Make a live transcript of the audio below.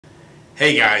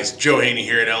Hey guys, Joe Haney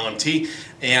here at LMT,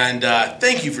 and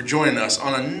thank you for joining us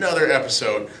on another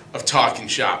episode of Talking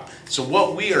Shop. So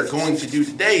what we are going to do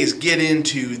today is get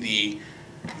into the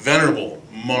venerable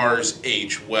Mars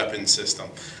H weapon system.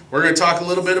 We're going to talk a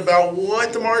little bit about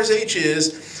what the Mars H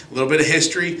is, a little bit of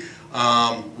history,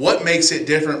 what makes it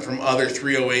different from other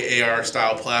 308 AR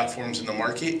style platforms in the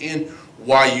market, and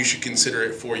why you should consider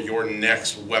it for your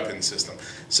next weapon system.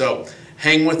 So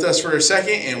hang with us for a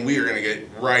second and we are going to get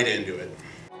right into it.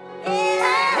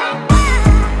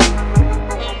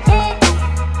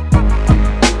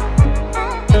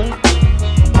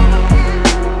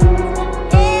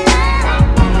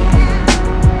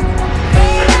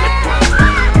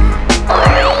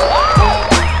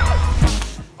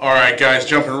 Alright guys,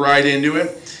 jumping right into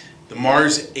it. The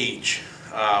Mars H.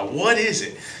 What is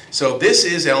it? So this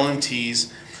is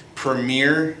LMT's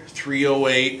premier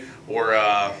 308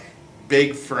 or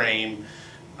big frame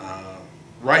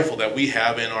rifle that we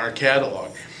have in our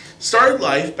catalog. Started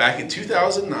life back in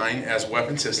 2009 as a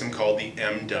weapon system called the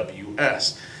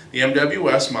MWS. The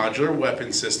MWS modular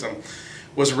weapon system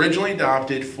was originally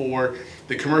adopted for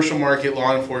the commercial market,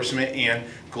 law enforcement, and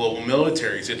global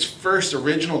militaries. Its first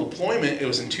original deployment, it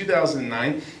was in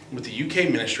 2009 with the UK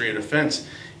Ministry of Defense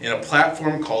in a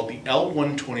platform called the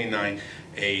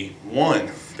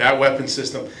L129A1. That weapon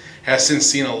system has since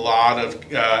seen a lot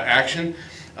of action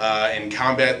in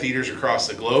combat theaters across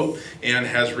the globe and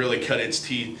has really cut its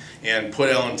teeth and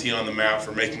put LMT on the map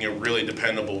for making a really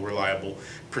dependable, reliable,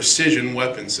 precision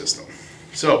weapon system.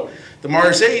 So the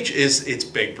Mars H is its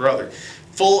big brother.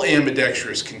 Full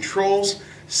ambidextrous controls,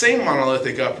 same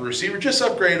monolithic upper receiver, just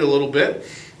upgraded a little bit,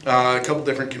 a couple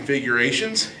different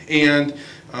configurations, and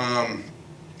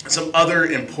some other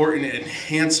important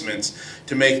enhancements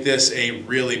to make this a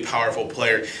really powerful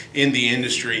player in the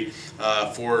industry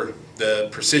for the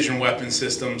precision weapon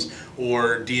systems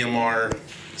or DMR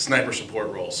sniper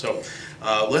support roles. So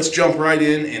let's jump right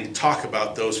in and talk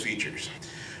about those features.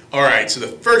 Alright, so the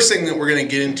first thing that we're going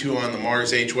to get into on the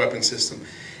Mars H weapon system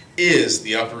is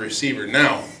the upper receiver.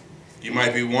 Now, you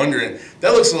might be wondering,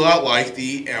 that looks a lot like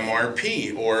the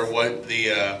MRP, or what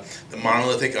the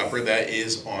monolithic upper that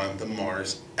is on the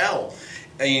Mars L.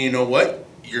 And you know what?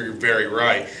 You're very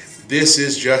right. This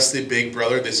is just the big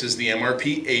brother. This is the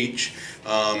MRP H,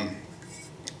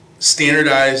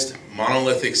 standardized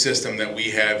monolithic system that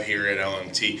we have here at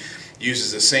LMT.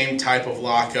 Uses the same type of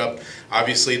lockup.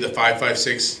 Obviously the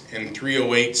 5.56 and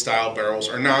 308 style barrels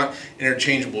are not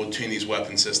interchangeable between these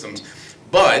weapon systems,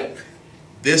 but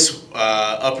this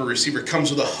upper receiver comes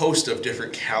with a host of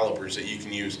different calibers that you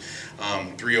can use.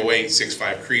 308,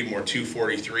 6.5 Creedmoor,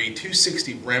 243,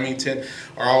 260 Remington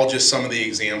are all just some of the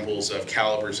examples of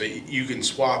calibers that you can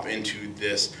swap into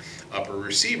this upper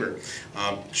receiver.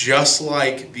 Just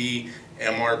like the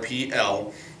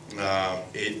MRPL,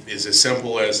 it is as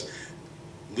simple as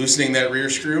loosening that rear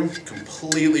screw,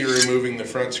 completely removing the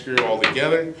front screw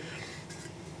altogether,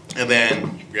 and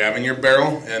then grabbing your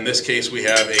barrel. In this case we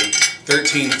have a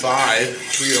 13.5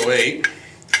 308.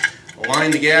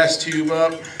 Align the gas tube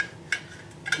up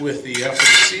with the upper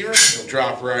receiver. It'll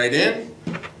drop right in.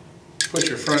 Put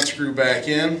your front screw back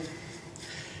in.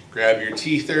 Grab your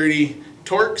T30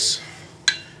 Torx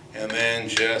and then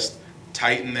just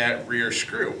tighten that rear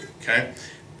screw. Okay,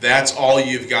 that's all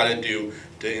you've got to do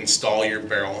to install your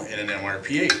barrel in an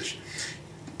MRPH.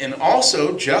 And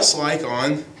also, just like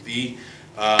on the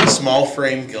small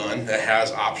frame gun that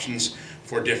has options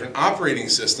for different operating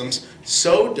systems,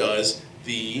 so does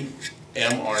the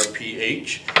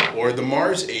MRPH or the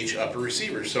Mars H upper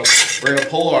receiver. So we're going to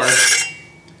pull our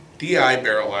DI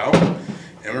barrel out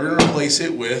and we're going to replace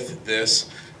it with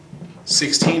this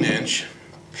 16-inch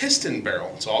piston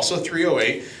barrel. It's also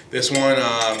 308. This one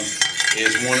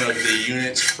is one of the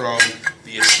units from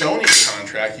the Estonia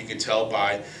contract. You can tell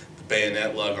by the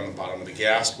bayonet lug on the bottom of the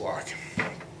gas block.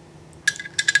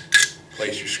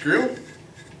 Place your screw.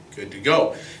 Good to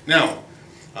go. Now,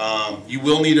 you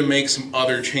will need to make some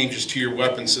other changes to your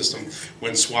weapon system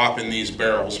when swapping these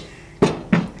barrels.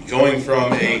 Going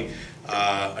from a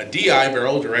DI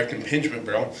barrel, direct impingement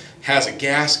barrel, has a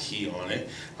gas key on it.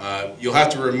 You'll have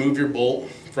to remove your bolt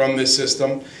from this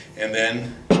system and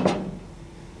then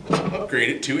upgrade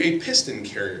it to a piston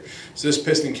carrier. So this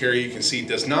piston carrier, you can see,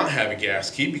 does not have a gas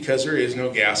key because there is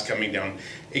no gas coming down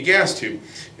a gas tube.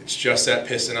 It's just that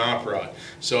piston op rod.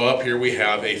 So up here we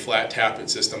have a flat tappet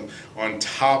system on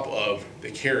top of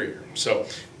the carrier. So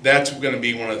that's going to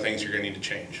be one of the things you're going to need to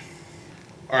change.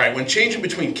 Alright, when changing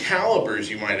between calibers,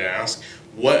 you might ask,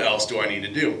 what else do I need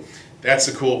to do? That's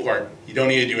the cool part. You don't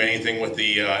need to do anything with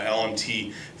the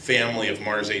LMT family of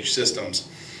Mars H systems.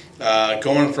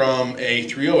 going from a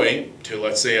 308 to,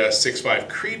 let's say, a 6.5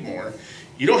 Creedmoor,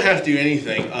 you don't have to do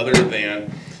anything other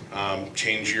than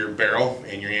change your barrel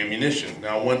and your ammunition.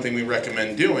 Now, one thing we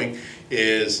recommend doing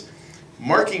is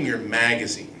marking your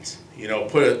magazines. You know,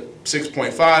 put a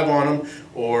 6.5 on them,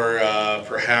 or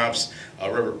perhaps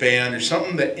a rubber band or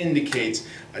something that indicates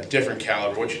a different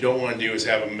caliber. What you don't want to do is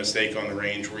have a mistake on the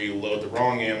range where you load the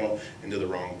wrong ammo into the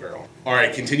wrong barrel. All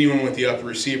right, continuing with the upper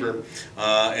receiver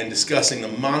and discussing the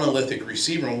monolithic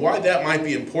receiver and why that might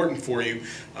be important for you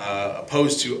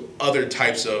opposed to other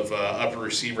types of upper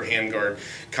receiver handguard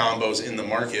combos in the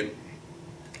market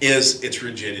is its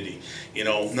rigidity. You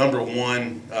know, number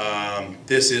one,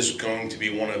 this is going to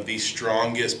be one of the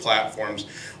strongest platforms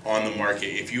on the market.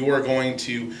 If you are going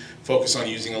to focus on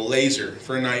using a laser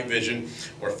for night vision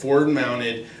or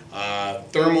forward-mounted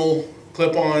thermal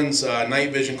clip-ons,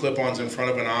 night vision clip-ons in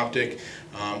front of an optic,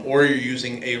 or you're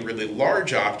using a really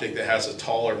large optic that has a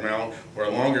taller mount or a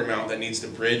longer mount that needs to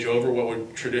bridge over what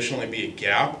would traditionally be a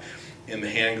gap in the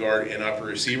handguard and upper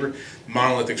receiver,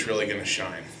 monolithic's really going to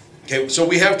shine. Okay, so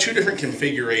we have two different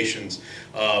configurations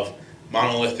of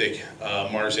monolithic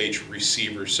Mars H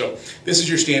receivers. So this is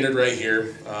your standard right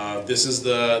here. This is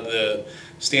the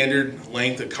standard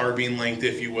length, the carbine length,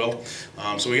 if you will.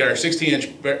 So we got our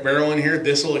 16-inch barrel in here.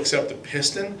 This will accept the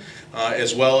piston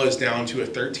as well as down to a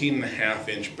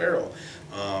 13.5-inch barrel.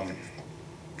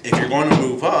 If you're going to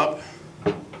move up,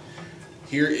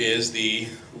 here is the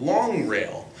long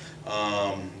rail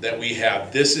that we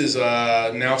have. This is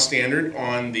now standard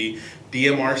on the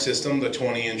DMR system, the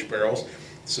 20-inch barrels.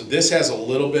 So this has a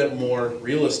little bit more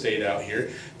real estate out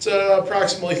here. It's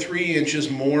approximately 3 inches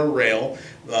more rail.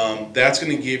 That's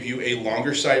going to give you a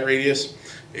longer sight radius.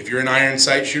 If you're an iron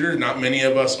sight shooter, not many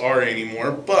of us are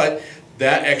anymore, but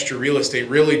that extra real estate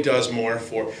really does more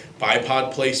for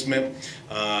bipod placement,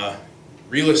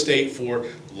 real estate for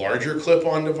larger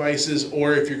clip-on devices,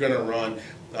 or if you're going to run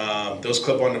those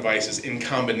clip-on devices in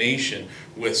combination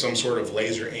with some sort of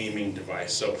laser aiming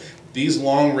device. So these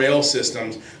long rail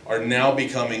systems are now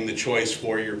becoming the choice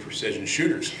for your precision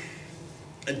shooters.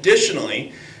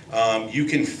 Additionally, you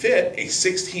can fit a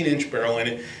 16-inch barrel in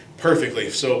it perfectly.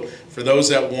 So for those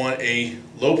that want a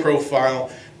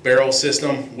low-profile barrel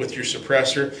system with your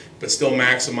suppressor but still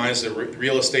maximize the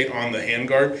real estate on the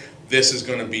handguard, this is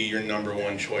going to be your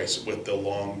 #1 choice with the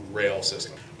long rail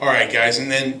system. All right, guys,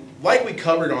 and then like we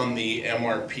covered on the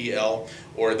MRPL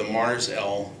or the Mars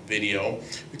L video,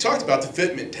 we talked about the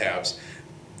fitment tabs.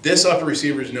 This upper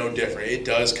receiver is no different. It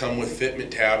does come with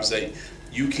fitment tabs that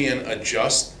you can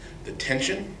adjust the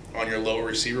tension on your lower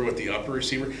receiver with the upper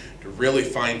receiver to really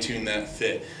fine-tune that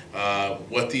fit.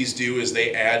 What these do is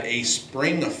they add a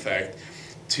spring effect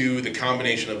to the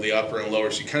combination of the upper and lower,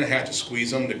 so you kind of have to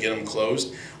squeeze them to get them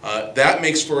closed. That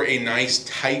makes for a nice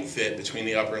tight fit between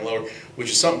the upper and lower, which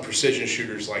is something precision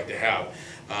shooters like to have.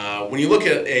 When you look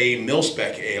at a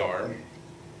mil-spec AR,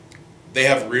 they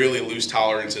have really loose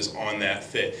tolerances on that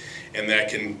fit, and that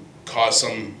can cause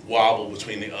some wobble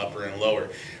between the upper and lower.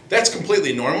 That's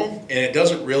completely normal, and it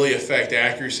doesn't really affect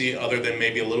accuracy other than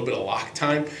maybe a little bit of lock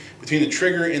time between the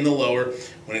trigger and the lower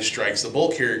when it strikes the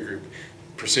bolt carrier group.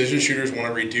 Precision shooters want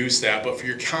to reduce that, but for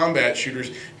your combat shooters,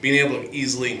 being able to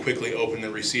easily and quickly open the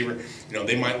receiver, you know,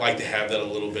 they might like to have that a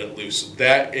little bit loose. So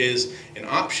that is an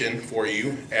option for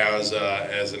you as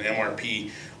an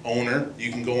MRP owner.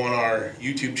 You can go on our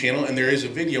YouTube channel, and there is a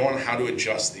video on how to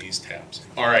adjust these tabs.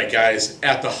 All right, guys,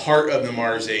 at the heart of the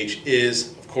Mars H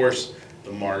is, of course,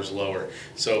 the Mars lower.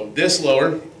 So this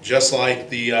lower, just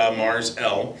like the Mars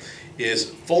L,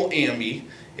 is full ambi.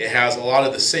 It has a lot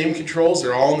of the same controls.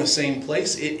 They're all in the same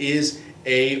place. It is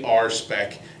AR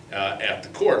spec at the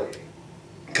core.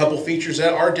 A couple features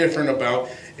that are different about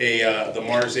the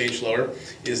Mars H lower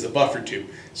is the buffer tube.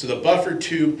 So the buffer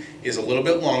tube is a little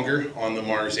bit longer on the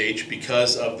Mars H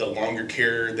because of the longer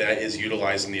carrier that is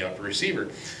utilized in the upper receiver.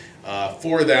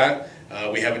 For that,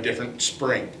 we have a different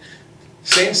spring.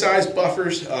 Same size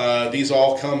buffers. These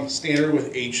all come standard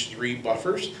with H3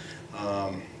 buffers.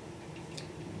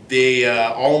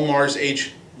 All Mars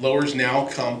H lowers now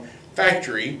come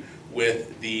factory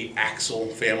with the Axle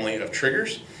family of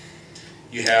triggers.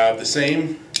 You have the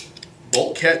same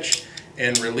bolt catch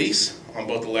and release on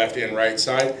both the left and right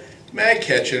side, mag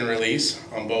catch and release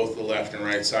on both the left and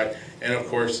right side, and of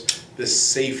course the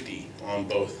safety on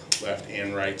both left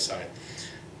and right side.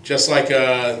 Just like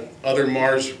other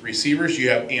Mars receivers, you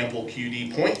have ample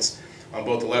QD points on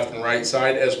both the left and right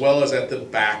side, as well as at the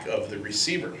back of the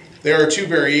receiver. There are two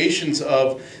variations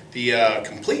of the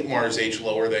complete Mars H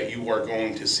lower that you are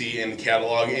going to see in the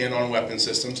catalog and on weapon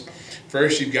systems.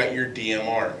 First, you've got your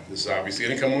DMR. This is obviously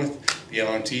going to come with the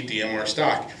LMT DMR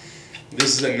stock.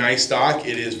 This is a nice stock.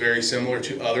 It is very similar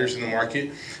to others in the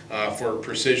market for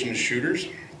precision shooters.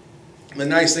 The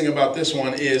nice thing about this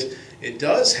one is it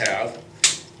does have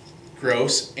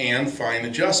gross and fine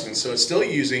adjustments. So it's still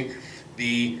using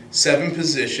the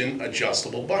 7-position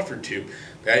adjustable buffer tube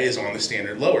that is on the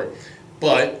standard lower.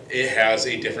 But it has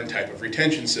a different type of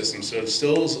retention system. So it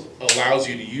still allows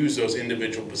you to use those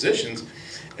individual positions,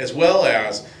 as well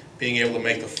as being able to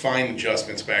make the fine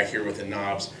adjustments back here with the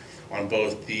knobs on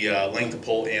both the length of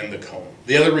pull and the cone.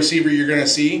 The other receiver you're going to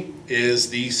see is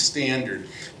the standard.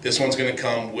 This one's going to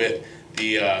come with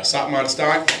the SOP mod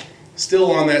stock,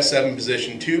 still on that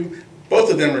 7-position tube. Both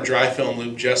of them are dry film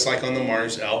loop, just like on the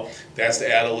Mars L. That's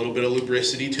to add a little bit of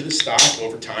lubricity to the stock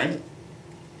over time.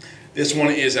 This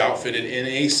one is outfitted in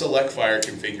a select fire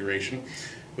configuration,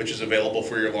 which is available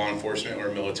for your law enforcement or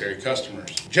military customers.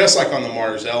 Just like on the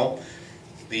Mars L,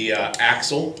 the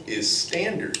axle is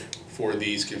standard for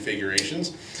these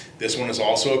configurations. This one is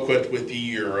also equipped with the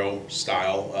Euro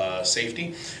style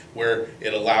safety, where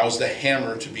it allows the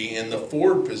hammer to be in the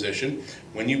forward position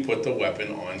when you put the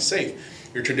weapon on safe.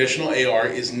 Your traditional AR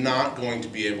is not going to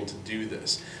be able to do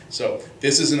this. So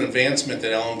this is an advancement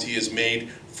that LMT has made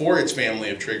for its family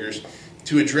of triggers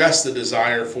to address the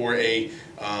desire for a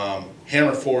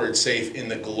hammer forward safe in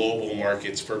the global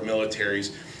markets for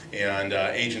militaries and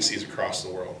agencies across the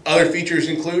world. Other features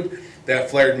include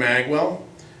that flared magwell,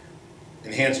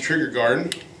 enhanced trigger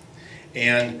guard,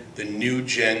 and the new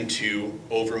Gen 2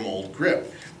 overmold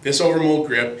grip. This overmold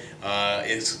grip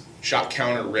is shot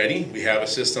counter ready. We have a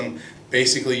system,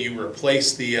 basically you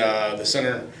replace the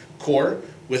center core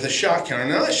with a shot counter.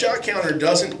 Now that shot counter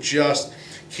doesn't just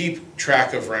keep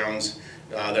track of rounds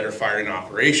that are fired in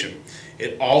operation.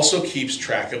 It also keeps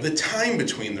track of the time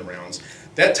between the rounds.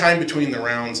 That time between the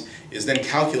rounds is then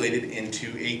calculated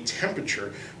into a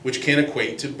temperature, which can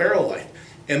equate to barrel life.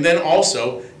 And then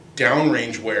also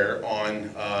downrange wear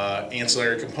on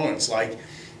ancillary components like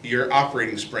your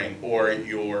operating spring or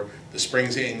the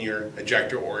springs in your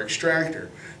ejector or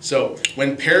extractor. So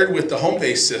when paired with the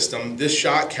home-based system, this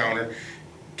shot counter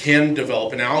can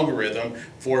develop an algorithm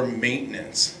for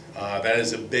maintenance. That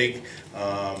is a big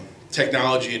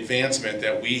technology advancement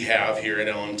that we have here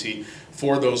at LMT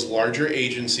for those larger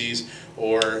agencies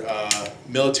or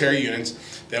military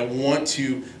units that want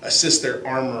to assist their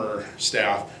armorer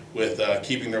staff with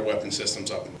keeping their weapon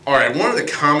systems up. All right, one of the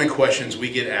common questions we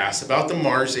get asked about the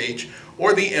Mars H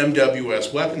or the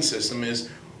MWS weapon system is,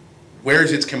 where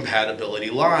does its compatibility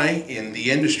lie in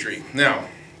the industry? Now,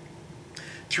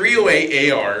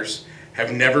 308 ARs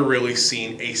have never really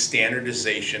seen a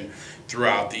standardization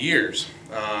throughout the years.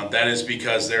 That is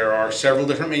because there are several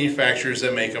different manufacturers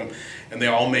that make them, and they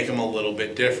all make them a little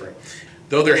bit different.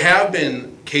 Though there have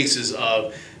been cases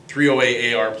of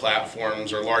 308 AR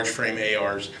platforms or large frame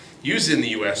ARs used in the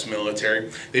U.S.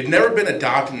 military, they've never been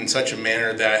adopted in such a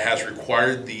manner that has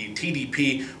required the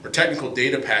TDP or technical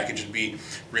data package to be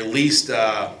released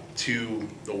to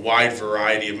the wide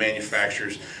variety of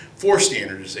manufacturers for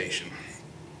standardization.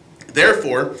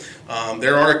 Therefore,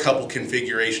 there are a couple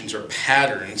configurations or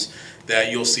patterns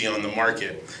that you'll see on the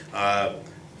market.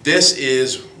 This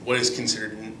is what is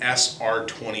considered an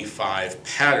SR25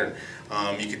 pattern.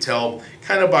 You can tell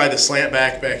kind of by the slant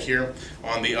back here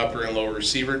on the upper and lower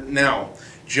receiver. Now,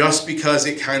 just because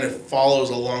it kind of follows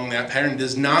along that pattern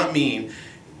does not mean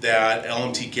that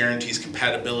LMT guarantees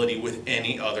compatibility with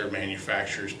any other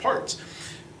manufacturer's parts.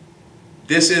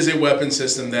 This is a weapon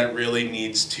system that really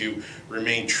needs to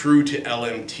remain true to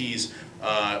LMT's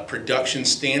production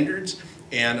standards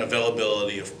and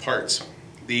availability of parts.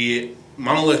 The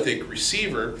monolithic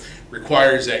receiver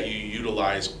requires that you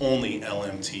utilize only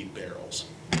LMT barrels.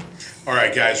 All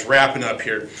right, guys, wrapping up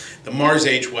here. The Mars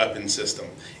H weapon system.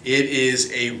 It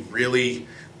is a really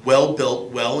well-built,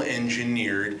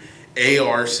 well-engineered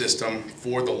AR system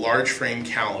for the large frame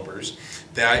calibers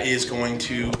that is going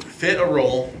to fit a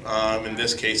role, in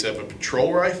this case, of a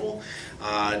patrol rifle,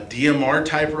 DMR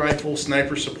type rifle,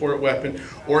 sniper support weapon,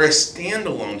 or a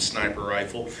standalone sniper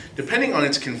rifle, depending on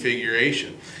its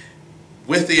configuration.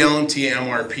 With the LMT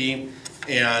MRP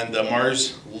and the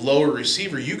Mars lower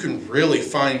receiver, you can really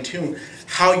fine-tune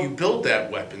how you build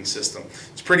that weapon system.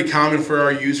 It's pretty common for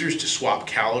our users to swap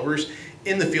calibers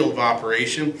in the field of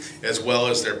operation as well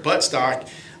as their buttstock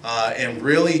and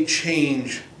really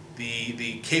change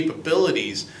the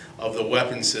capabilities of the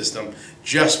weapon system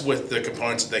just with the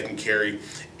components that they can carry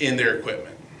in their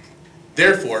equipment.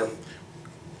 Therefore,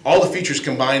 all the features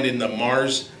combined in the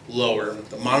Mars lower,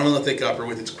 the monolithic upper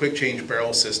with its quick change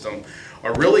barrel system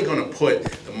are really going to put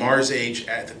the Mars H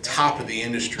at the top of the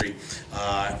industry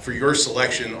for your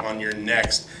selection on your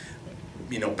next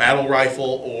battle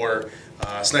rifle or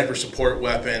sniper support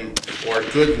weapon, or a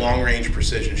good long-range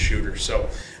precision shooter. So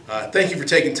thank you for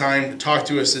taking time to talk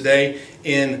to us today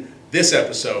in this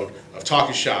episode of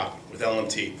Talking Shop with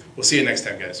LMT. We'll see you next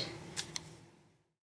time, guys.